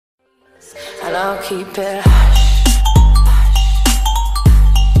and I'll keep it hush.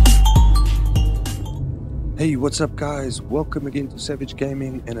 Hey, what's up guys? Welcome again to Savage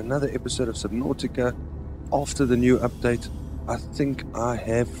Gaming and another episode of Subnautica. After the new update, I think I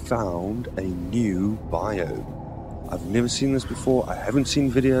have found a new biome. I've never seen this before, I haven't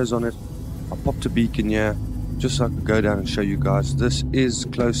seen videos on it. I popped a beacon here just so I could go down and show you guys. This is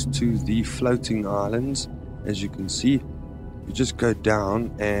close to the floating islands, as you can see. You just go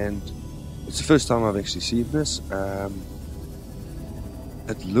down and it's the first time I've actually seen this.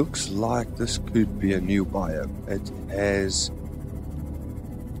 It looks like this could be a new biome. It has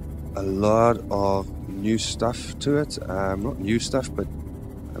a lot of new stuff to it. Not new stuff, but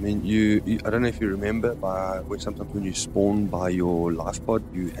I mean, I don't know if you remember, sometimes when you spawn by your life pod,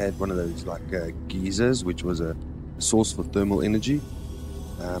 you had one of those like geysers, which was a source for thermal energy.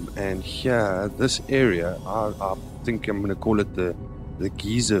 And here, this area, I think I'm going to call it the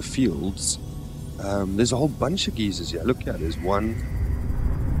geyser fields. There's a whole bunch of geysers here. Look here, there's one.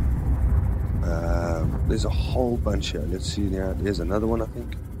 There's a whole bunch here. Let's see now. There's another one, I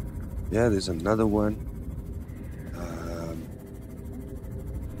think. Yeah, there's another one.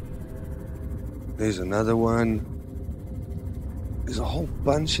 There's another one. There's a whole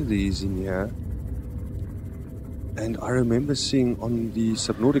bunch of these in here. And I remember seeing on the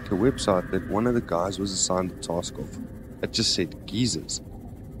Subnautica website that one of the guys was assigned the task of. It just said geysers.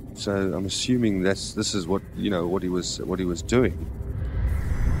 So I'm assuming this is what what he was doing.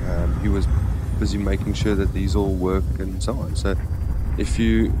 He was busy making sure that these all work and so on. So if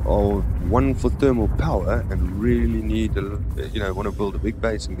you are one for thermal power and really need want to build a big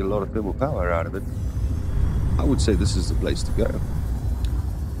base and get a lot of thermal power out of it, I would say this is the place to go.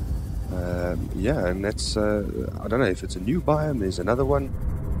 Yeah, and that's I don't know if it's a new biome. There's another one.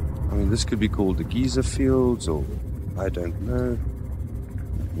 I mean, this could be called the Geyser Fields, or I don't know,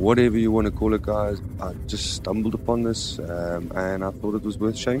 whatever you want to call it, guys. I just stumbled upon this and I thought it was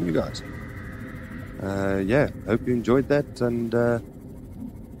worth showing you guys. Yeah, hope you enjoyed that, and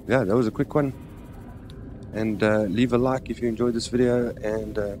yeah, that was a quick one. And leave a like if you enjoyed this video,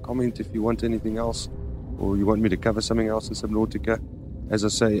 and comment if you want anything else, or you want me to cover something else in Subnautica. As I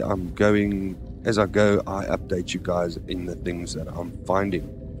say, as I go, I update you guys in the things that I'm finding.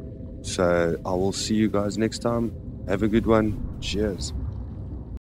 So I will see you guys next time. Have a good one. Cheers.